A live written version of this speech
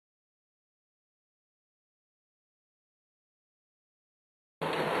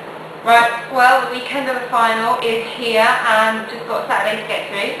Right, well, the weekend of the final is here and we've just got Saturday to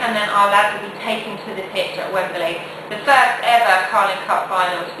get through, and then our lads will be taken to the pitch at Wembley. The first ever Carling Cup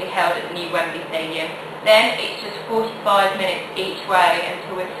final to be held at the new Wembley Stadium. Then it's just 45 minutes each way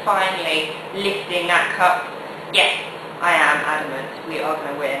until we're finally lifting that cup. Yes, I am adamant we are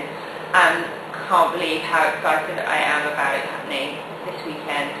going to win, and can't believe how excited I am about it happening this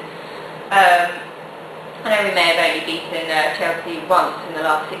weekend. I know we may have only beaten Chelsea once in the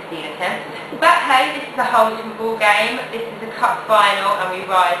last 16 attempts, but hey, this is a whole different ball game. This is a cup final and we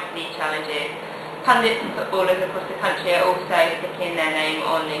rise to these challenges. Pundits and footballers across the country are also sticking their name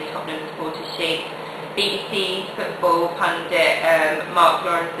on the Tottenham supporters sheet. BBC's football pundit Mark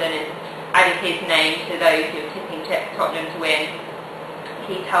Lawrenson has added his name to those who are tipping Tottenham to win.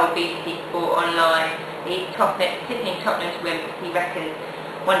 He told BBC Sport Online he's tipping Tottenham to win because he reckons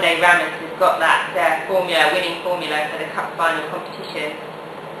one day Ramos has got that winning formula for the cup final competition.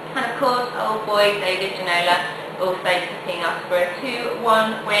 And of course, old boy David Ginola also tipping us for a 2-1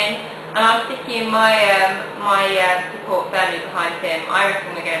 win. And I'm sticking my support firmly behind him. I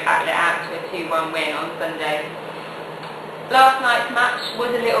reckon we're going to battle it out to a 2-1 win on Sunday. Last night's match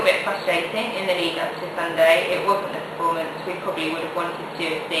was a little bit frustrating in the lead up to Sunday. It wasn't the performance we probably would have wanted to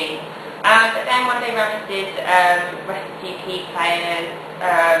have seen. But then one day Ramos did rest a few key players,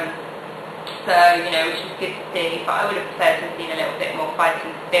 so which was good to see, but I would have preferred to have seen a little bit more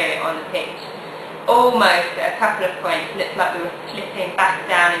fighting spirit on the pitch. Almost at a couple of points looked like we were slipping back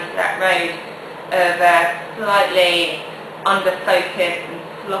down into that road of slightly under-focused and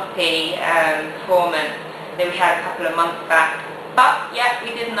sloppy performance that we had a couple of months back. But yeah,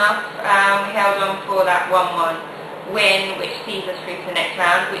 we did enough. We held on for that 1-1 win, which sees us through to the next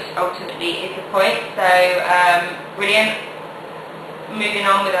round, which ultimately is the point. So brilliant. Moving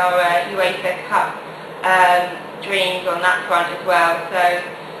on with our UEFA Cup dreams on that front as well. So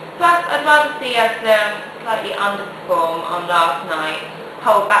plus I'd rather see us slightly underperform on last night,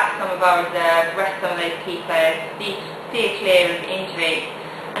 hold back some of our reserves, rest some of those key players, steer clear of injuries,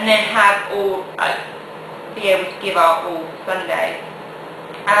 and then have all be able to give our all Sunday.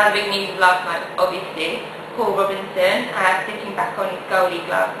 The big news of last night was obviously Paul Robinson sitting back on his goalie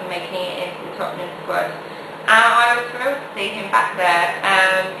gloves and making it into the Tottenham squad. I was thrilled to see him back there.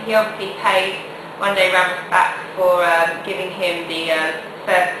 He obviously paid one day Ramos back for giving him the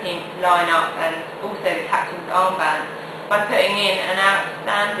first team line-up and also the captain's armband by putting in an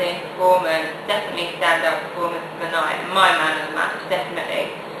outstanding performance, definitely stand-up performance of the night, and my man of the match, definitely.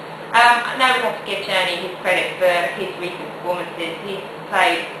 Now we have to give Journey his credit for his recent performances. He's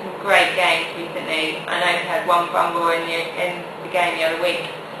played some great games recently. I know he had one fumble in the game the other week,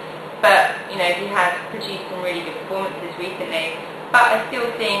 but he has produced some really good performances recently. But I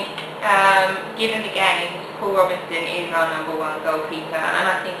still think, given the games, Paul Robinson is our #1 goalkeeper, and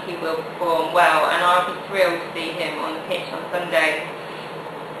I think he will perform well, and I'll be thrilled to see him on the pitch on Sunday.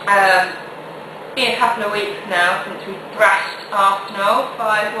 It's been a couple of weeks now since we thrashed Arsenal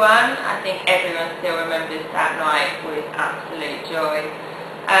 5-1. I think everyone still remembers that night with absolute joy.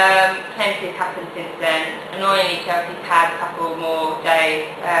 Plenty has happened since then. Annoyingly, Chelsea's had a couple more days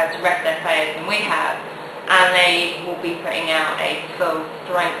to rest their players than we have, and they will be putting out a full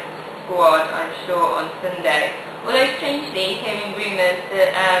strength squad, I'm sure, on Sunday. Although strangely, hearing rumours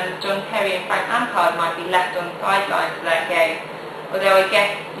that John Terry and Frank Lampard might be left on the sidelines for that game. Although I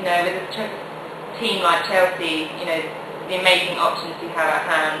guess, with a team like Chelsea, the amazing options we have at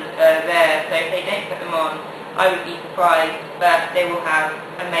hand are there, so if they don't put them on, I would be surprised, but they will have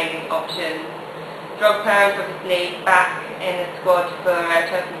amazing options. Drogba is obviously back in the squad for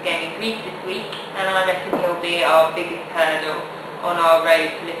Chelsea's game in Greece this week, and I reckon he'll be our biggest hurdle on our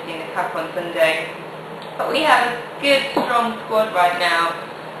road to lifting the cup on Sunday. But we have a good, strong squad right now,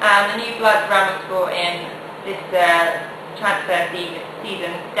 and the new blood Ramos brought in this transfer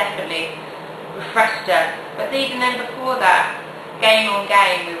season definitely refreshed us. But even then before that, game on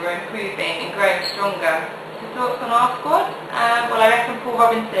game, we were improving and growing stronger. So thoughts on our squad? Well, I reckon Paul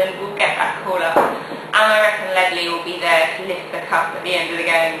Robinson will get that call up, and I reckon Ledley will be there to lift the cup at the end of the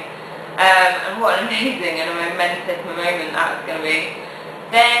game. And what an amazing and a momentous moment that was going to be.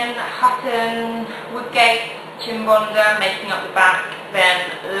 Then Hutton, Woodgate, Chimbonda making up the back,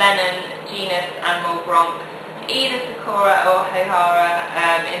 then Lennon, Genus and Mulbronk. Either Sakura or O'Hara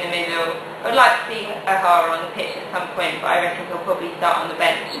in the middle. I'd like to see O'Hara on the pitch at some point, but I reckon he'll probably start on the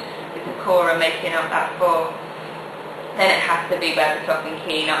bench with Sakura making up that 4. Then it has to be Berbatov and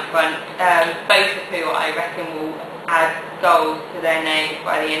Keane up front, both of who I reckon will add goals to their names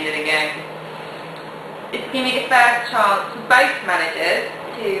by the end of the game. It's going to be the first chance for both managers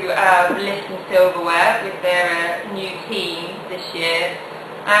to lift some silverware with their new teams this year.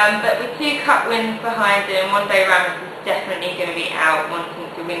 But with 2 cup wins behind him, One Day Ramos is definitely going to be out wanting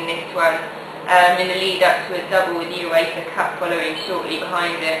to win this one in the lead up to a double with the UEFA Cup following shortly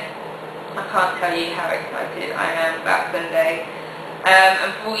behind it. I can't tell you how excited I am about Sunday.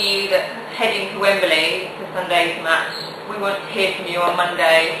 And for all you that are heading to Wembley for Sunday's match, we want to hear from you on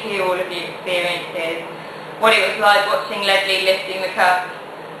Monday, hear all of your experiences, what it was like watching Ledley lifting the cup.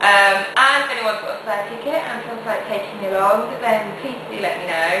 And if anyone's got a spare ticket and feels like taking me along, then please do let me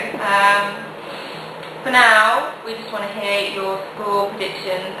know. For now, we just want to hear your score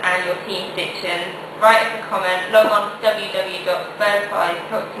predictions and your team predictions. Write us a comment, log on to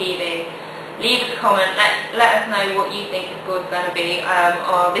www.spurs5.tv, leave us a comment, let us know what you think the score's going to be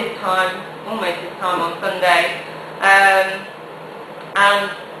or this time, almost this time on Sunday, and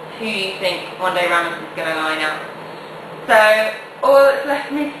who you think One Day Ramos is going to line up. So all that's left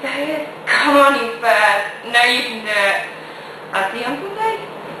for me to